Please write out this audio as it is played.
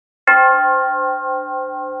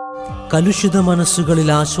കലുഷിത മനസ്സുകളിൽ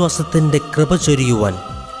ആശ്വാസത്തിൻ്റെ കൃപ ചൊരിയുവാൻ,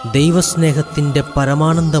 ദൈവസ്നേഹത്തിൻ്റെ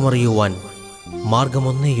പരമാനന്ദമറിയുവാൻ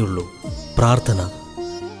മാർഗമൊന്നേയുള്ളൂ: പ്രാർത്ഥന.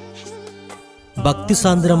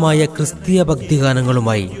 ഭക്തിസാന്ദ്രമായ ക്രിസ്തീയ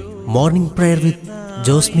ഭക്തിഗാനങ്ങളുമായി മോർണിംഗ് പ്രയർ വിത്ത്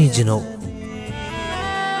ജോസ്മി ജിനോ.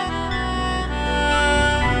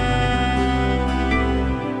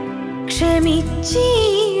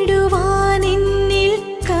 ക്ഷമിച്ചിടുവാനിന്നിൽ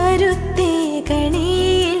കരുത്തേകണേ,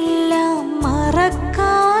 എല്ലാം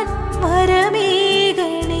മറക്കാൻ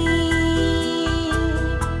വരമേകണേ.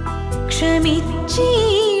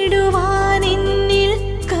 ക്ഷമിച്ചിടുവാനിന്നിൽ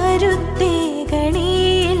കരുത്തേകണേ,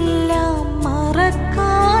 എല്ലാം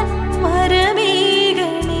മറക്കാൻ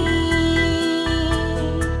വരമേകണേ.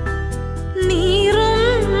 നീറും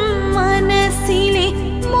മനസ്സിലെ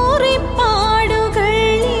മുറിപ്പാടുകൾ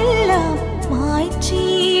എല്ലാം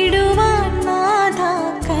മായ്ച്ചിടുവാൻ നാഥാ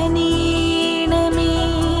കനിയണമേ.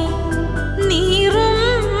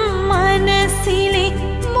 നീറും മനസ്സിലെ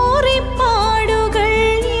മുറിപ്പാടുകൾ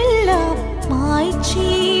എല്ലാം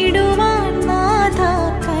മായ്ച്ചിടുവാൻ നാഥാ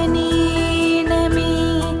കനിയണമേ.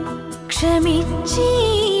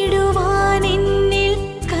 ക്ഷമിച്ചിടുവാനെന്നിൽ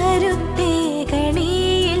കരുത്തേകണേ,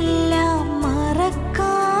 എല്ലാം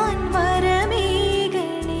മറക്കാൻ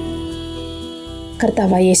വരമേകണേ.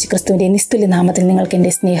 കർത്താവായ യേശുക്രിസ്തുവിൻ്റെ നിസ്തുല്യ നാമത്തിൽ നിങ്ങൾക്ക്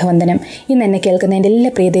എൻ്റെ സ്നേഹവന്ദനം. ഇന്ന് എന്നെ കേൾക്കുന്ന എൻ്റെ എല്ലാ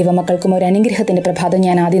പ്രിയ ദൈവമക്കൾക്കും ഒരു അനുഗ്രഹത്തിൻ്റെ പ്രഭാതം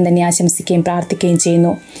ഞാൻ ആദ്യം തന്നെ ആശംസിക്കുകയും പ്രാർത്ഥിക്കുകയും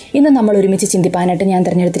ചെയ്യുന്നു. ഇന്ന് നമ്മൾ ഒരുമിച്ച് ചിന്തിപ്പാനായിട്ട് ഞാൻ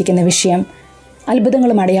തിരഞ്ഞെടുത്തിരിക്കുന്ന വിഷയം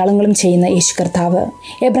അത്ഭുതങ്ങളും അടയാളങ്ങളും ചെയ്യുന്ന യേശു കർത്താവ്.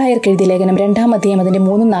 എബ്രായർക്ക് എഴുതിയ ലേഖനം 2-ാം അധ്യായം അതിൻ്റെ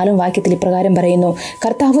 3-4 വാക്യത്തിൽ ഇപ്രകാരം പറയുന്നു: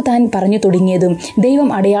 കർത്താവ് താൻ പറഞ്ഞു തുടങ്ങിയതും ദൈവം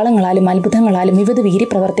അടയാളങ്ങളാലും അത്ഭുതങ്ങളാലും വിവിധ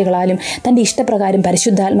വീര്യപ്രവർത്തികളാലും തൻ്റെ ഇഷ്ടപ്രകാരം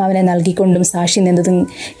പരിശുദ്ധാത്മാവിനെ നൽകിക്കൊണ്ടും സാക്ഷി നിന്നതും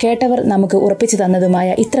കേട്ടവർ നമുക്ക് ഉറപ്പിച്ചു തന്നതുമായ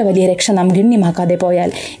ഇത്ര വലിയ രക്ഷ നാം ഗണ്യമാക്കാതെ പോയാൽ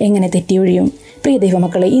എങ്ങനെ തെറ്റിയൊഴിയും? പ്രിയ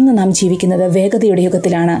ദൈവമക്കളെ, ഇന്ന് നാം ജീവിക്കുന്നത് വേഗതയുടെ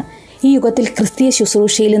യുഗത്തിലാണ്. ഈ യുഗത്തിൽ ക്രിസ്തീയ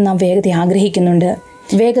ശുശ്രൂഷയിലും നാം വേഗത ആഗ്രഹിക്കുന്നുണ്ട്.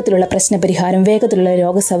 വേഗത്തിലുള്ള പ്രശ്നപരിഹാരം, വേഗത്തിലുള്ള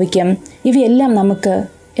രോഗസൗഖ്യം, ഇവയെല്ലാം നമുക്ക്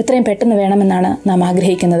എത്രയും പെട്ടെന്ന് വേണമെന്നാണ് നാം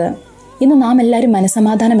ആഗ്രഹിക്കുന്നത്. ഇന്ന് നാം എല്ലാവരും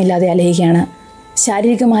മനസ്സമാധാനമില്ലാതെ അലയുകയാണ്.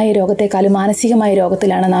 ശാരീരികമായ രോഗത്തെക്കാളും മാനസികമായ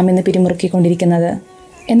രോഗത്തിലാണ് നാം ഇന്ന് പിരിമുറുക്കിക്കൊണ്ടിരിക്കുന്നത്.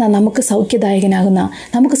 എന്നാൽ നമുക്ക് സൗഖ്യദായകനാകുന്ന,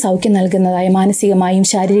 നമുക്ക് സൗഖ്യം നൽകുന്നതായ, മാനസികമായും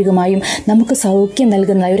ശാരീരികമായും നമുക്ക് സൗഖ്യം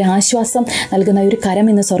നൽകുന്നതായ, ഒരു ആശ്വാസം നൽകുന്ന ഒരു കരം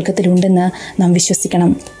ഇന്ന് സ്വർഗത്തിലുണ്ടെന്ന് നാം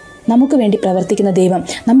വിശ്വസിക്കണം. നമുക്ക് വേണ്ടി പ്രവർത്തിക്കുന്ന ദൈവം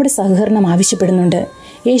നമ്മുടെ സഹകരണം ആവശ്യപ്പെടുന്നുണ്ട്.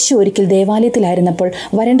 യേശു ഒരിക്കൽ ദേവാലയത്തിലായിരുന്നപ്പോൾ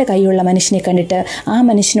വരണ്ട കൈയുള്ള മനുഷ്യനെ കണ്ടിട്ട് ആ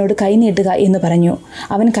മനുഷ്യനോട് കൈ നീട്ടുക എന്ന് പറഞ്ഞു.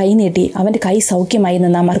 അവൻ കൈ നീട്ടി, അവൻ്റെ കൈ സൗഖ്യമായി എന്ന്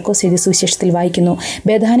നാം മർക്കോസ് എഴുതിയ സുവിശേഷത്തിൽ വായിക്കുന്നു.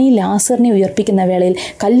 ബേഥാനിയിൽ ലാസറിനെ ഉയർപ്പിക്കുന്ന വേളയിൽ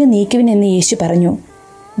കല്ല് നീക്കുവിനെന്ന് യേശു പറഞ്ഞു.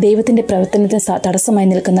 ദൈവത്തിൻ്റെ പ്രവർത്തനത്തിന് തടസ്സമായി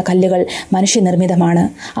നിൽക്കുന്ന കല്ലുകൾ മനുഷ്യനിർമ്മിതമാണ്.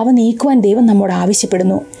 അവ നീക്കുവാൻ ദൈവം നമ്മോട്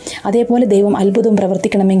ആവശ്യപ്പെടുന്നു. അതേപോലെ ദൈവം അത്ഭുതം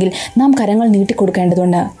പ്രവർത്തിക്കണമെങ്കിൽ നാം കരങ്ങൾ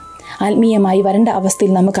നീട്ടിക്കൊടുക്കേണ്ടതുണ്ട്. ആത്മീയമായി വരണ്ട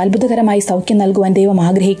അവസ്ഥയിൽ നമുക്ക് അത്ഭുതകരമായി സൗഖ്യം നൽകുവാൻ ദൈവം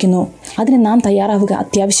ആഗ്രഹിക്കുന്നു. അതിന് നാം തയ്യാറാവുക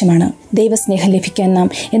അത്യാവശ്യമാണ്. ദൈവസ്നേഹം ലഭിക്കാൻ നാം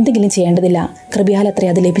എന്തെങ്കിലും ചെയ്യേണ്ടതില്ല. കൃപയാലത്രേ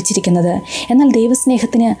അത് ലഭിച്ചിരിക്കുന്നത്. എന്നാൽ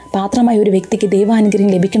ദൈവസ്നേഹത്തിന് പാത്രമായ ഒരു വ്യക്തിക്ക് ദൈവാനുഗ്രഹം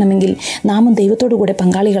ലഭിക്കണമെങ്കിൽ നാമും ദൈവത്തോടു കൂടെ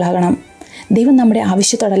പങ്കാളികളാകണം. ദൈവം നമ്മുടെ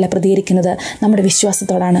ആവശ്യത്തോടല്ല പ്രതികരിക്കുന്നത്, നമ്മുടെ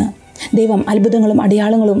വിശ്വാസത്തോടാണ്. ദൈവം അത്ഭുതങ്ങളും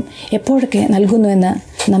അടയാളങ്ങളും എപ്പോഴൊക്കെ നൽകുന്നുവെന്ന്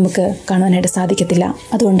നമുക്ക് കാണുവാനായിട്ട് സാധിക്കത്തില്ല.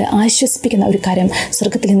 അതുകൊണ്ട് ആശ്വസിപ്പിക്കുന്ന ഒരു കരം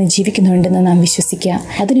സ്വർഗത്തിൽ നിന്ന് ജീവിക്കുന്നുണ്ടെന്ന് നാം വിശ്വസിക്കുക.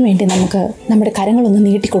 അതിനുവേണ്ടി നമുക്ക് നമ്മുടെ കരങ്ങളൊന്ന്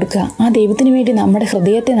നീട്ടിക്കൊടുക്കുക. ആ ദൈവത്തിന് വേണ്ടി നമ്മുടെ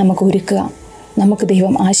ഹൃദയത്തെ നമുക്ക് ഒരുക്കുക. നമുക്ക്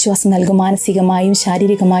ദൈവം ആശ്വാസം നൽകും. മാനസികമായും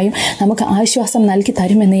ശാരീരികമായും നമുക്ക് ആശ്വാസം നൽകി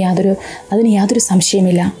തരുമെന്ന് അതിന് യാതൊരു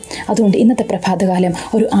സംശയമില്ല. അതുകൊണ്ട് ഇന്നത്തെ പ്രഭാതകാലം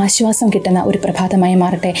ഒരു ആശ്വാസം കിട്ടുന്ന ഒരു പ്രഭാതമായി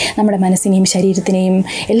മാറട്ടെ. നമ്മുടെ മനസ്സിനെയും ശരീരത്തിനെയും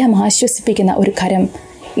എല്ലാം ആശ്വസിപ്പിക്കുന്ന ഒരു കരം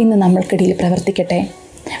ഇന്ന് നമ്മൾക്കിടയിൽ പ്രവർത്തിക്കട്ടെ.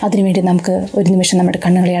 അതിനുവേണ്ടി നമുക്ക് ഒരു നിമിഷം നമ്മുടെ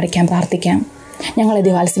കണ്ണുകളെ അടയ്ക്കാൻ പ്രാർത്ഥിക്കാം. ഞങ്ങളെ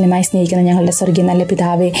വാത്സല്യമായി സ്നേഹിക്കുന്ന ഞങ്ങളുടെ സ്വർഗീയ നല്ല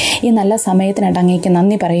പിതാവേ, ഈ നല്ല സമയത്തിനായിട്ട് അങ്ങേക്ക്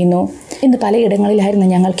നന്ദി പറയുന്നു. ഇന്ന് പലയിടങ്ങളിലായിരുന്നു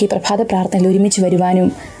ഞങ്ങൾക്ക് ഈ പ്രഭാത പ്രാർത്ഥനയിൽ ഒരുമിച്ച് വരുവാനും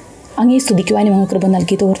അങ്ങേ സ്തുതിക്കുവാനും അങ്ങ് കൃപ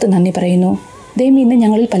നൽകി തോർത്ത് നന്ദി പറയുന്നു. ദൈവം ഇന്ന്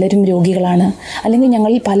ഞങ്ങളിൽ പലരും രോഗികളാണ്, അല്ലെങ്കിൽ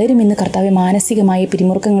ഞങ്ങളിൽ പലരും ഇന്ന് കർത്താവെ മാനസികമായ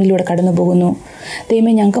പിരിമുറുക്കങ്ങളിലൂടെ കടന്നു പോകുന്നു.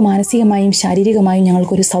 ദൈവമേ, ഞങ്ങൾക്ക് മാനസികമായും ശാരീരികമായും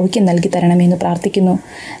ഞങ്ങൾക്കൊരു സൗഖ്യം നൽകി തരണമെന്ന് പ്രാർത്ഥിക്കുന്നു.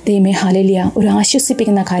 ദൈവമേ, ഹല്ലേലൂയ, ഒരു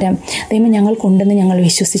ആശ്വസിപ്പിക്കുന്ന കാര്യം ദൈവമേ ഞങ്ങൾക്കുണ്ടെന്ന് ഞങ്ങൾ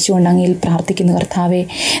വിശ്വസിച്ചുകൊണ്ട് അങ്ങയിൽ പ്രാർത്ഥിക്കുന്നു. കർത്താവെ,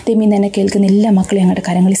 ദൈവമേ, ഇന്ന് എന്നെ കേൾക്കുന്ന എല്ലാ മക്കളെയും ഞങ്ങളുടെ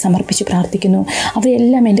കരങ്ങളിൽ സമർപ്പിച്ച് പ്രാർത്ഥിക്കുന്നു.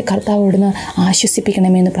 അവരെല്ലാം എൻ്റെ കർത്താവോടുന്ന്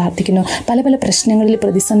ആശ്വസിപ്പിക്കണമെന്ന് പ്രാർത്ഥിക്കുന്നു. പല പല പ്രശ്നങ്ങളിൽ,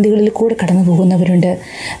 പ്രതിസന്ധികളിൽ കൂടെ കടന്നു പോകുന്നവരുണ്ട്.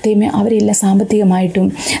 ദൈവമേ, അവരെല്ലാം സാമ്പത്തികമായിട്ടും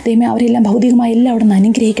ദൈവമേ അവരെല്ലാം ഭൗതികമായി എല്ലാം അവിടെ നിന്ന്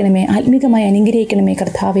അനുഗ്രഹിക്കണമേ, ആത്മീകമായി അനുഗ്രഹിക്കണമേ.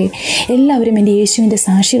 കർത്താവെ, എല്ലാവരും എൻ്റെ യേശുവിൻ്റെ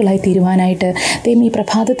സാക്ഷികളായി തീരുവാനായിട്ട് ദൈവം ഈ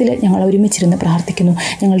പ്രഭാതത്തിൽ ഞങ്ങൾ ഒരുമിച്ചിരുന്ന് പ്രാർത്ഥിക്കുന്നു.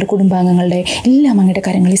 ഞങ്ങളുടെ കുടുംബാംഗങ്ങളുടെ എല്ലാം അങ്ങയുടെ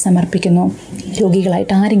കരങ്ങളിൽ സമർപ്പിക്കുന്നു.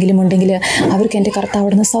 രോഗികളായിട്ട് ആരെങ്കിലും ഉണ്ടെങ്കിൽ അവർക്ക് എൻ്റെ കർത്താവ്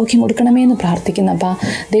അവിടുന്ന് സൗഖ്യം കൊടുക്കണമേ എന്ന് പ്രാർത്ഥിക്കുന്നു. അപ്പോൾ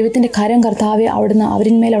ദൈവത്തിൻ്റെ കരം കർത്താവെ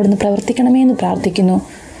അവരിന്മേൽ അവിടുന്ന് പ്രവർത്തിക്കണമേ എന്ന് പ്രാർത്ഥിക്കുന്നു.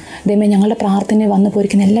 ദൈവമേ, ഞങ്ങളുടെ പ്രാർത്ഥനയിൽ വന്നു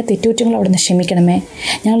പോയിരിക്കുന്ന എല്ലാ തെറ്റുകുറ്റങ്ങളും അവിടുന്ന് ക്ഷമിക്കണമേ.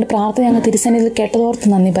 ഞങ്ങളുടെ പ്രാർത്ഥന ഞങ്ങൾ തിരുസന്നിധിയിൽ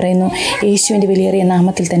കേട്ടതോർത്ത് നന്ദി പറയുന്നു. യേശുവിൻ്റെ വിലയേറിയ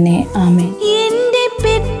നാമത്തിൽ തന്നെ ആമേൻ. എൻ്റെ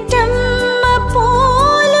പെറ്റ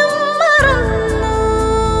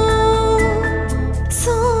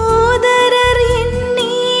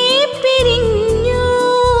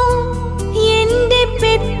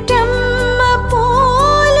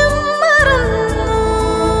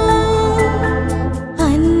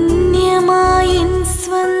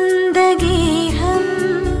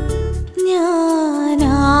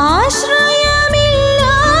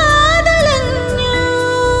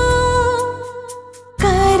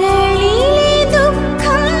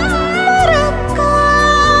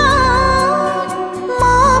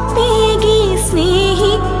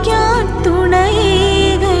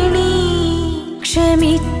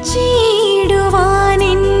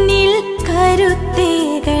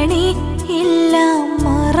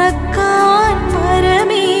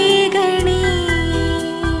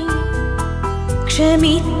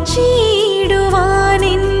ജീവൻ